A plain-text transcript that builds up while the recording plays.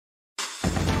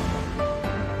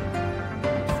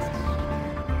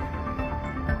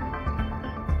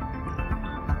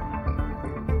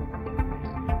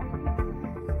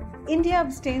India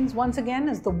abstains once again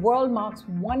as the world marks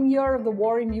 1 year of the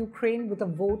war in Ukraine with a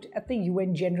vote at the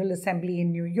UN General Assembly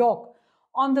in New York.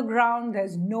 On the ground,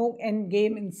 there's no end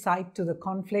game in sight to the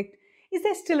conflict. Is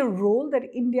there still a role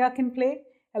that India can play?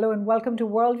 Hello and welcome to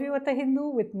Worldview at The Hindu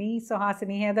with me,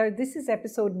 Suhasini Haidar. This is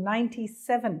episode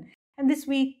 97, and this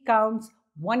week counts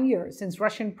 1 year since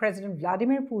Russian President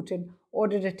Vladimir Putin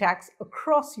ordered attacks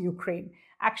across Ukraine,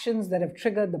 actions that have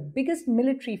triggered the biggest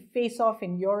military face-off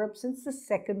in Europe since the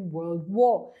Second World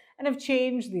War and have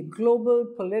changed the global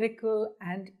political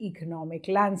and economic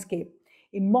landscape.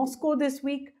 In Moscow this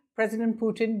week, President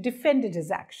Putin defended his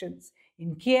actions.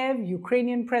 In Kiev,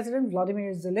 Ukrainian President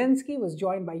Volodymyr Zelensky was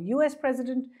joined by US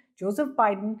President Joseph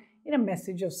Biden in a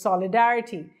message of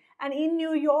solidarity. And in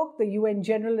New York, the UN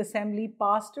General Assembly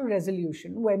passed a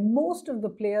resolution where most of the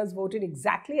players voted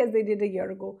exactly as they did a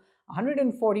year ago.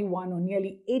 141, or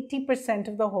nearly 80%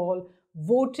 of the hall,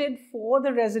 voted for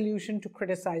the resolution to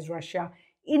criticize Russia.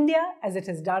 India, as it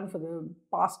has done for the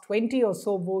past 20 or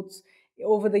so votes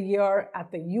over the year at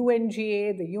the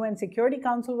UNGA, the UN Security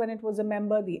Council when it was a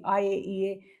member, the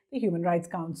IAEA, the Human Rights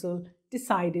Council,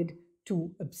 decided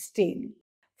to abstain.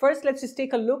 First, let's just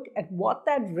take a look at what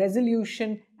that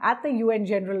resolution at the UN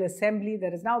General Assembly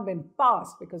that has now been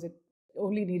passed, because it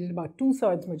only needed about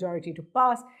 2/3 majority to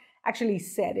pass, actually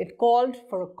said. It called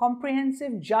for a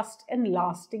comprehensive, just and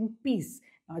lasting peace.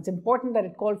 Now, it's important that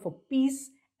it called for peace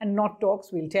and not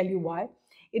talks. We'll tell you why.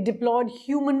 It deplored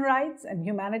human rights and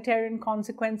humanitarian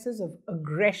consequences of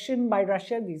aggression by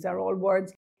Russia. These are all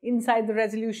words inside the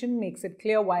resolution, makes it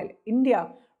clear while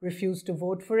India refused to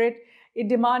vote for it. It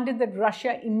demanded that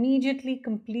Russia immediately,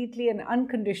 completely, and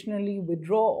unconditionally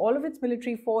withdraw all of its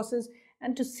military forces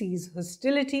and to cease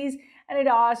hostilities. And it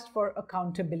asked for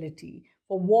accountability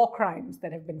for war crimes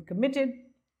that have been committed,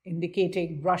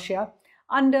 indicating Russia,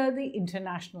 under the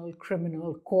International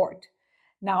Criminal Court.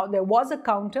 Now, there was a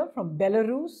counter from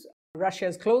Belarus,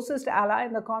 Russia's closest ally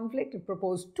in the conflict. It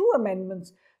proposed 2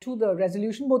 amendments to the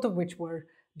resolution, both of which were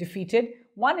defeated.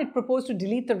 One, it proposed to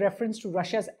delete the reference to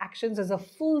Russia's actions as a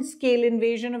full-scale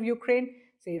invasion of Ukraine.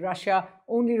 Say Russia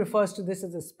only refers to this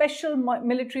as a special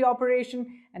military operation,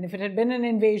 and if it had been an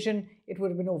invasion, it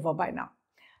would have been over by now.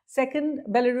 Second,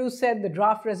 Belarus said the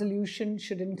draft resolution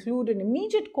should include an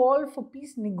immediate call for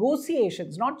peace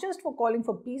negotiations, not just for calling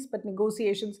for peace, but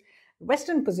negotiations. The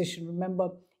Western position, remember,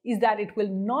 is that it will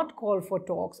not call for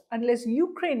talks unless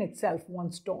Ukraine itself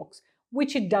wants talks,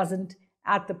 which it doesn't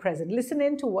at the present. Listen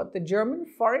in to what the German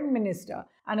Foreign Minister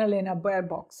Annalena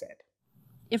Baerbock said.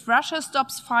 If Russia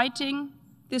stops fighting,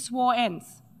 this war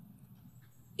ends.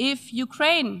 If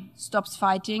Ukraine stops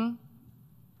fighting,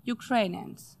 Ukraine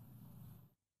ends.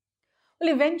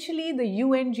 Well, eventually the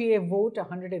UNGA vote,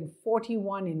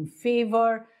 141 in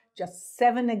favor, just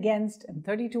 7 against, and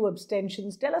 32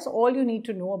 abstentions, tell us all you need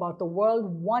to know about the world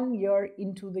 1 year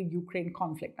into the Ukraine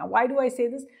conflict. Now, why do I say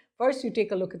this? First, you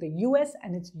take a look at the US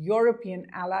and its European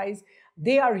allies.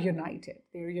 They are united.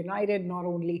 They're united not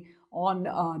only on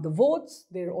the votes,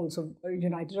 they're also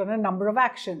united on a number of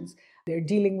actions. They're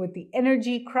dealing with the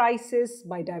energy crisis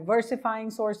by diversifying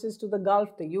sources to the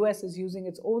Gulf. The US is using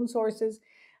its own sources.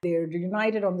 They're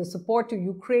united on the support to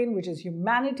Ukraine, which is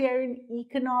humanitarian,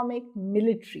 economic,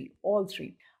 military, all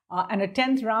 3. And a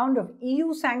 10th round of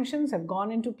EU sanctions have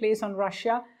gone into place on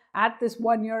Russia at this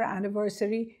 1-year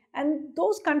anniversary. And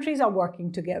those countries are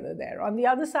working together there. On the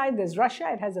other side, there's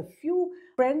Russia. It has a few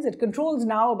friends. It controls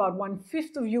now about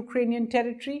 1/5 of Ukrainian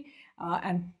territory.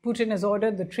 And Putin has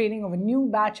ordered the training of a new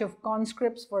batch of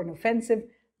conscripts for an offensive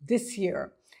this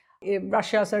year.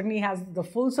 Russia certainly has the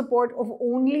full support of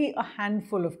only a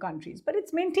handful of countries, but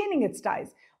it's maintaining its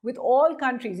ties with all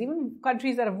countries, even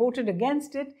countries that have voted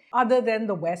against it, other than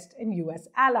the West and US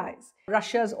allies.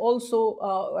 Russia's also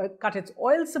cut its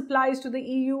oil supplies to the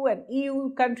EU, and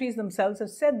EU countries themselves have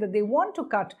said that they want to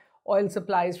cut oil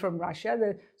supplies from Russia.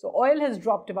 So oil has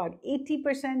dropped about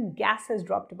 80%, gas has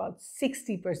dropped about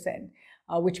 60%.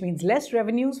 Which means less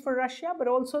revenues for Russia, but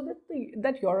also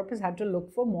that Europe has had to look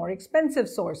for more expensive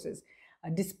sources.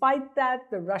 Despite that,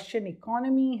 the Russian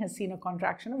economy has seen a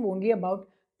contraction of only about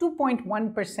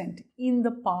 2.1% in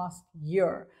the past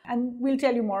year. And we'll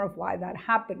tell you more of why that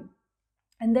happened.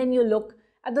 And then you look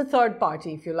at the third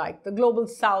party, if you like, the global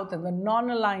south and the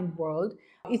non-aligned world.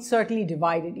 It's certainly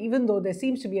divided, even though there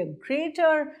seems to be a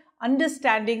greater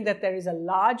understanding that there is a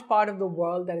large part of the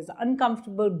world that is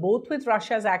uncomfortable both with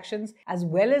Russia's actions as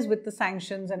well as with the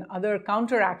sanctions and other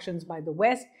counteractions by the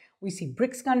West. We see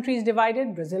BRICS countries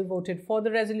divided. Brazil voted for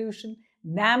the resolution.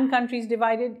 NAM countries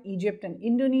divided. Egypt and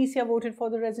Indonesia voted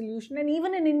for the resolution. And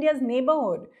even in India's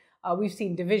neighborhood, we've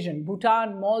seen division.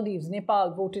 Bhutan, Maldives,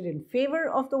 Nepal voted in favor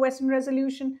of the Western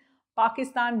resolution.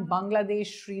 Pakistan, Bangladesh,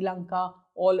 Sri Lanka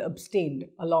all abstained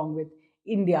along with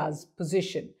India's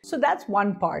position. So that's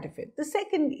one part of it. The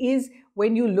second is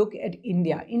when you look at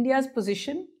India. India's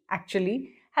position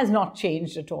actually has not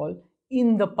changed at all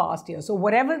in the past year. So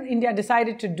whatever India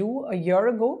decided to do a year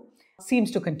ago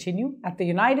seems to continue. At the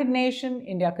United Nations,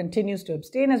 India continues to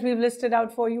abstain, as we've listed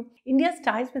out for you. India's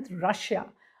ties with Russia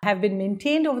have been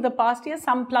maintained over the past year,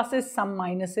 some pluses, some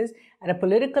minuses. At a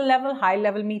political level,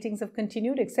 high-level meetings have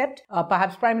continued, except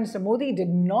perhaps Prime Minister Modi did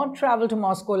not travel to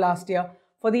Moscow last year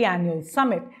for the annual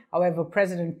summit. However,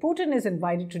 President Putin is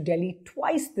invited to Delhi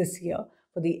twice this year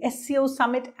for the SCO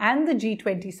summit and the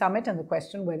G20 summit, and the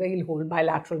question whether he'll hold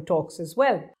bilateral talks as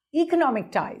well.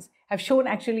 Economic ties have shown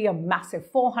actually a massive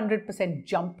 400%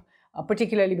 jump,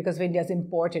 particularly because of India's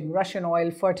import in Russian oil,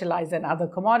 fertilizer, and other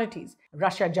commodities.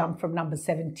 Russia jumped from number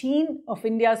 17 of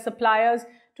India's suppliers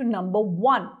to number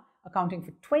 1, accounting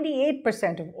for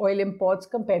 28% of oil imports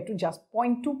compared to just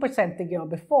 0.2% the year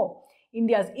before.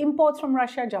 India's imports from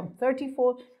Russia jumped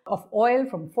 34% of oil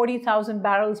from 40,000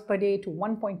 barrels per day to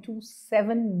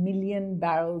 1.27 million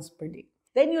barrels per day.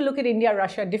 Then you look at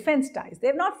India-Russia defense ties. They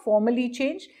have not formally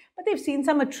changed, but they've seen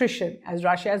some attrition as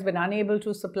Russia has been unable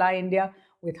to supply India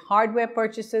with hardware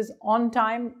purchases on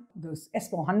time, the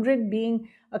S-400 being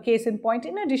a case in point.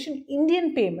 In addition,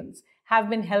 Indian payments have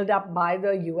been held up by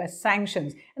the US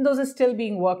sanctions, and those are still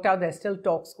being worked out. There's still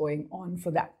talks going on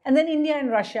for that. And then India and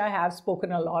Russia have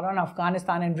spoken a lot on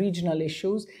Afghanistan and regional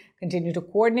issues, continue to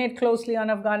coordinate closely on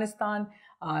Afghanistan.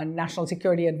 National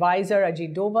Security Advisor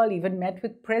Ajit Doval even met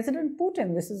with President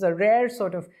Putin. This is a rare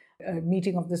sort of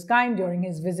meeting of this kind during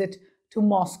his visit to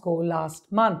Moscow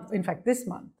last month, in fact, this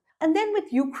month. And then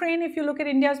with Ukraine, if you look at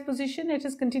India's position, it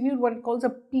has continued what it calls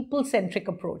a people-centric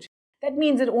approach. That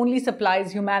means it only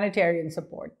supplies humanitarian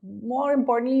support. More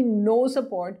importantly, no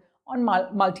support on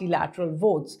multilateral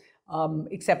votes,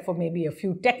 except for maybe a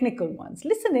few technical ones.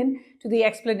 Listen in to the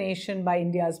explanation by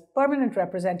India's permanent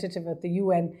representative at the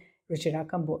UN, Ruchira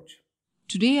Kamboj.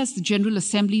 Today, as the General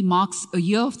Assembly marks a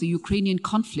year of the Ukrainian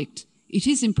conflict, it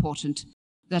is important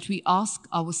that we ask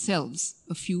ourselves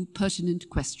a few pertinent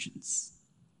questions.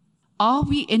 Are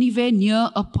we anywhere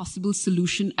near a possible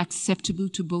solution acceptable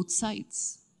to both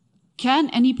sides? Can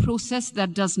any process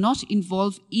that does not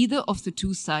involve either of the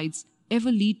two sides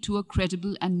ever lead to a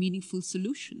credible and meaningful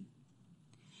solution?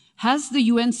 Has the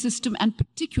UN system, and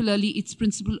particularly its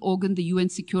principal organ, the UN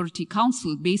Security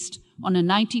Council, based on a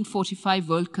 1945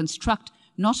 world construct,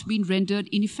 not been rendered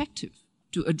ineffective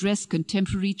to address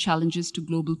contemporary challenges to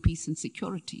global peace and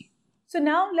security? So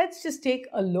now let's just take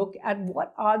a look at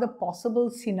what are the possible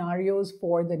scenarios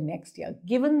for the next year.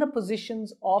 Given the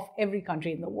positions of every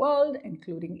country in the world,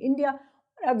 including India,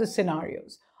 what are the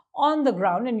scenarios? On the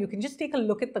ground, and you can just take a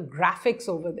look at the graphics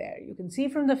over there. You can see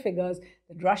from the figures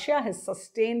that Russia has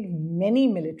sustained many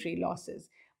military losses,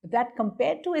 but that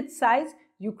compared to its size,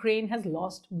 Ukraine has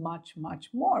lost much, much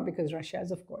more because Russia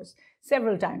is, of course,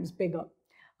 several times bigger.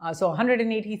 So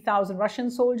 180,000 Russian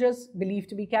soldiers believed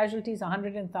to be casualties,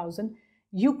 100,000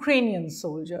 Ukrainian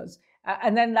soldiers.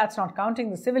 And then that's not counting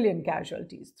the civilian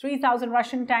casualties. 3,000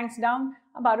 Russian tanks down,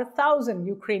 about 1,000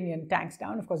 Ukrainian tanks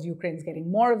down. Of course, Ukraine's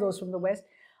getting more of those from the West.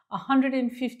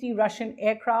 150 Russian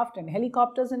aircraft and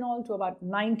helicopters in all, to about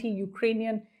 90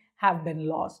 Ukrainian have been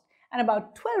lost. And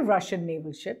about 12 Russian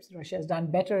naval ships, Russia has done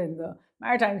better in the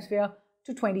maritime sphere,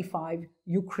 to 25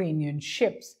 Ukrainian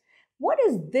ships. What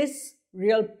does this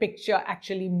real picture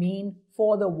actually mean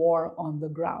for the war on the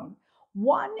ground?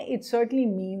 One, it certainly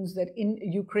means that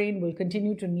Ukraine will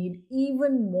continue to need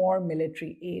even more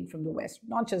military aid from the West,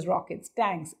 not just rockets,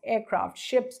 tanks, aircraft,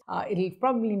 ships. It'll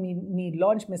probably need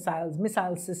launch missiles,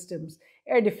 missile systems,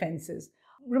 air defenses.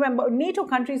 Remember, NATO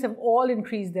countries have all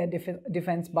increased their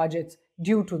defense budgets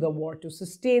due to the war to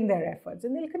sustain their efforts,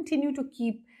 and they'll continue to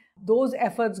keep those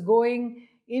efforts going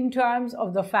in terms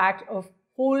of the fact of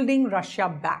holding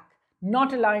Russia back,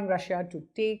 not allowing Russia to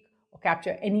take or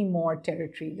capture any more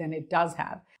territory than it does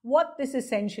have. What this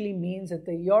essentially means is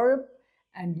that Europe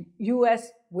and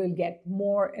US will get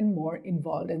more and more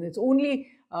involved. And it's only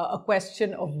a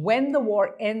question of when the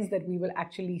war ends that we will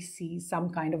actually see some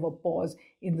kind of a pause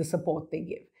in the support they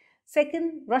give.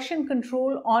 Second, Russian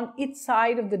control on its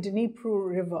side of the Dnipro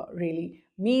River really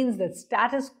means that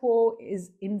status quo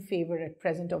is in favor at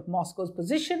present of Moscow's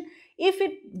position if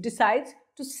it decides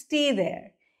to stay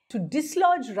there. To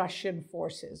dislodge Russian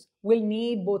forces will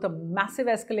need both a massive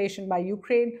escalation by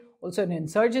Ukraine, also an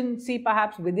insurgency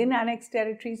perhaps within annexed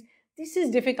territories. This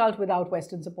is difficult without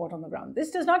Western support on the ground.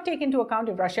 This does not take into account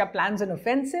if Russia plans an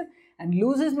offensive and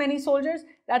loses many soldiers.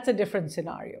 That's a different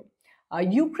scenario.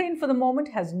 Ukraine, for the moment,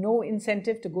 has no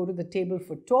incentive to go to the table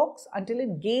for talks until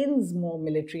it gains more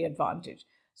military advantage.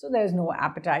 So there's no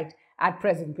appetite at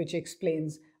present, which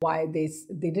explains why they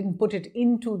didn't put it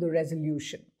into the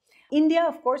resolution. India,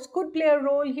 of course, could play a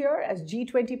role here as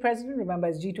G20 president. Remember,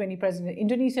 as G20 president,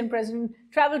 Indonesian president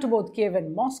traveled to both Kiev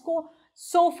and Moscow.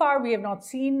 So far, we have not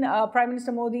seen Prime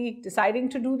Minister Modi deciding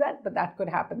to do that, but that could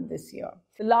happen this year.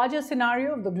 The larger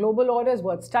scenario of the global order is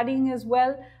worth studying as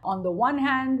well. On the one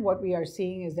hand, what we are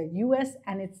seeing is that US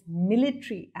and its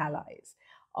military allies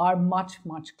are much,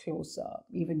 much closer.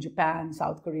 Even Japan,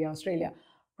 South Korea, Australia.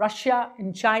 Russia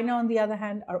and China, on the other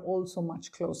hand, are also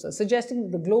much closer, suggesting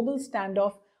that the global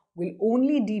standoff will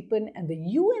only deepen, and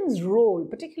the UN's role,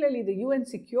 particularly the UN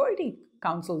Security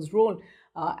Council's role,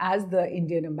 as the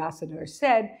Indian ambassador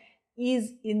said,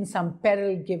 is in some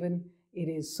peril given it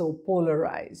is so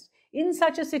polarized. In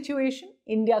such a situation,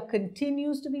 India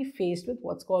continues to be faced with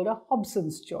what's called a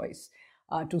Hobson's choice,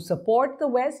 to support the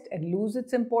West and lose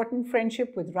its important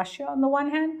friendship with Russia on the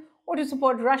one hand, or to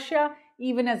support Russia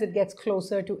even as it gets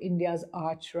closer to India's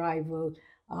arch rival,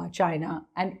 China,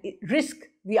 and risk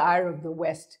the ire of the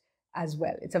West as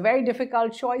well. It's a very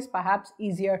difficult choice, perhaps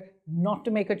easier not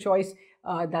to make a choice.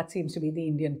 That seems to be the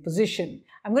Indian position.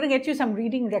 I'm going to get you some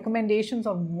reading recommendations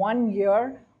on 1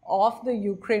 year of the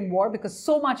Ukraine war, because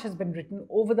so much has been written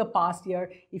over the past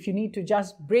year. If you need to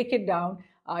just break it down,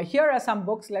 here are some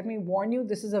books. Let me warn you,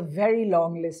 this is a very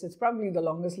long list. It's probably the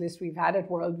longest list we've had at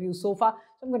Worldview so far.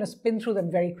 So I'm going to spin through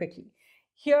them very quickly.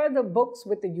 Here are the books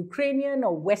with the Ukrainian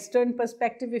or Western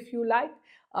perspective, if you like.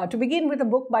 To begin with, a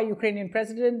book by Ukrainian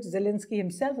President Zelensky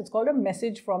himself. It's called A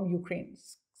Message from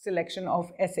Ukraine's selection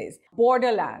of essays.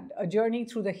 Borderland, A Journey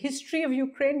Through the History of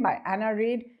Ukraine by Anna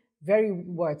Reid, very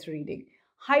worth reading.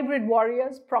 Hybrid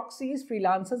Warriors, Proxies,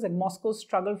 Freelancers, and Moscow's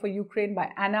Struggle for Ukraine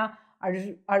by Anna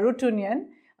Arutyunian.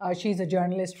 She's a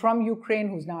journalist from Ukraine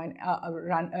who's now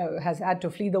has had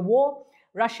to flee the war.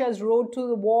 Russia's Road to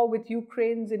the War with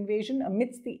Ukraine's Invasion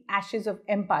Amidst the Ashes of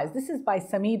Empires. This is by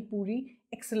Sameer Puri,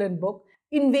 excellent book.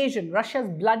 Invasion, Russia's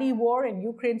Bloody War and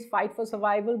Ukraine's Fight for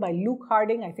Survival by Luke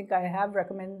Harding. I think I have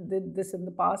recommended this in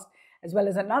the past, as well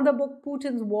as another book,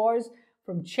 Putin's Wars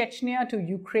from Chechnya to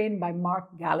Ukraine by Mark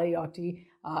Galeotti.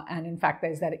 And in fact,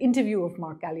 there's that interview of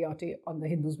Mark Galeotti on the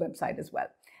Hindu's website as well.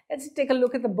 Let's take a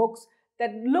look at the books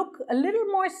that look a little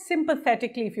more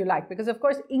sympathetically, if you like, because of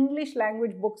course English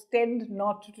language books tend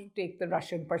not to take the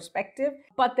Russian perspective,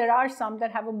 but there are some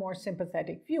that have a more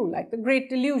sympathetic view, like The Great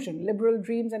Delusion, Liberal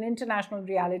Dreams and International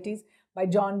Realities by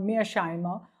John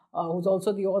Mearsheimer, who's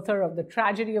also the author of The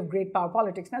Tragedy of Great Power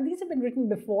Politics. Now, these have been written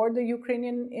before the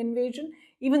Ukrainian invasion,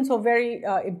 even so very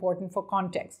important for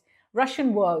context.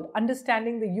 Russian World,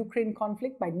 Understanding the Ukraine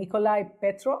Conflict by Nikolai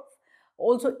Petrov.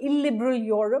 Also, Illiberal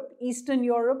Europe, Eastern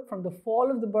Europe, from the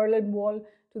fall of the Berlin Wall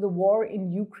to the war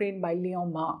in Ukraine by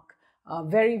Leon Marc.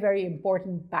 Very, very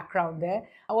important background there.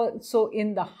 Also,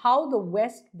 in the How the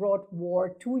West Brought War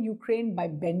to Ukraine by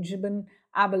Benjamin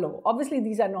Abelow. Obviously,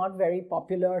 these are not very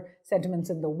popular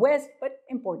sentiments in the West, but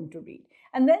important to read.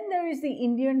 And then there is the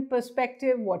Indian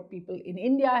perspective, what people in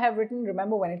India have written.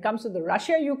 Remember, when it comes to the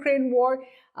Russia-Ukraine war,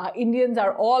 Indians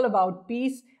are all about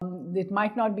peace. It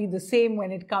might not be the same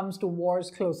when it comes to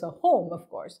wars closer home, of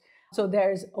course. So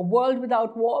there's A World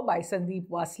Without War by Sandeep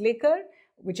Waslekar,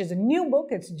 which is a new book.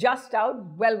 It's just out,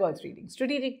 well worth reading.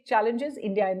 Strategic Challenges,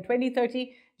 India in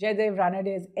 2030. Jaydev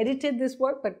Ranade has edited this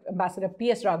work, but Ambassador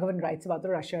P.S. Raghavan writes about the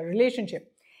Russia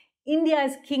relationship.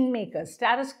 India's Kingmakers,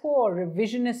 Status Quo or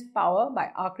Revisionist Power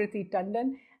by Akriti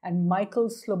Tandon and Michael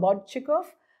Slobodchikov.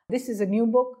 This is a new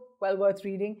book, well worth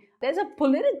reading. There's a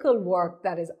political work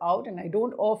that is out, and I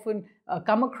don't often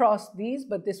come across these,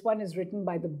 but this one is written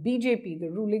by the BJP, the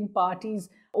ruling party's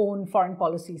own foreign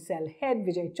policy cell head,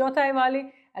 Vijay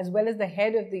Chautaiwale, as well as the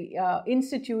head of the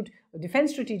Institute of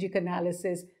Defense Strategic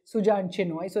Analysis, Sujan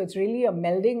Chinoy. So it's really a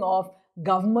melding of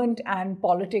government and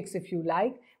politics, if you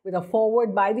like, with a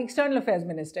foreword by the External Affairs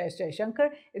Minister, S. Jaishankar.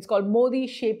 It's called Modi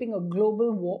Shaping a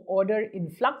Global Order in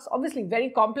Flux. Obviously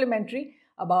very complimentary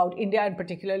about India and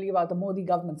particularly about the Modi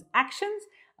government's actions.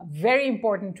 Very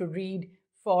important to read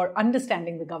for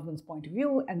understanding the government's point of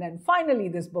view. And then finally,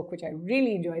 this book, which I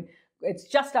really enjoyed, it's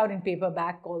just out in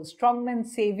paperback, called Strongmen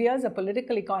Saviors, A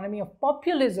Political Economy of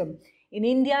Populism in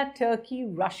India, Turkey,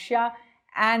 Russia,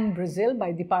 and Brazil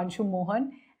by Dipanshu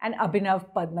Mohan and Abhinav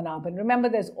Padmanabhan. Remember,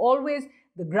 there's always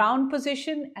the ground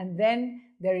position, and then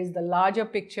there is the larger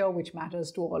picture which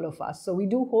matters to all of us. So we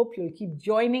do hope you'll keep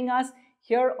joining us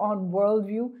here on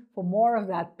Worldview for more of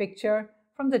that picture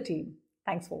from the team.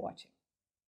 Thanks for watching.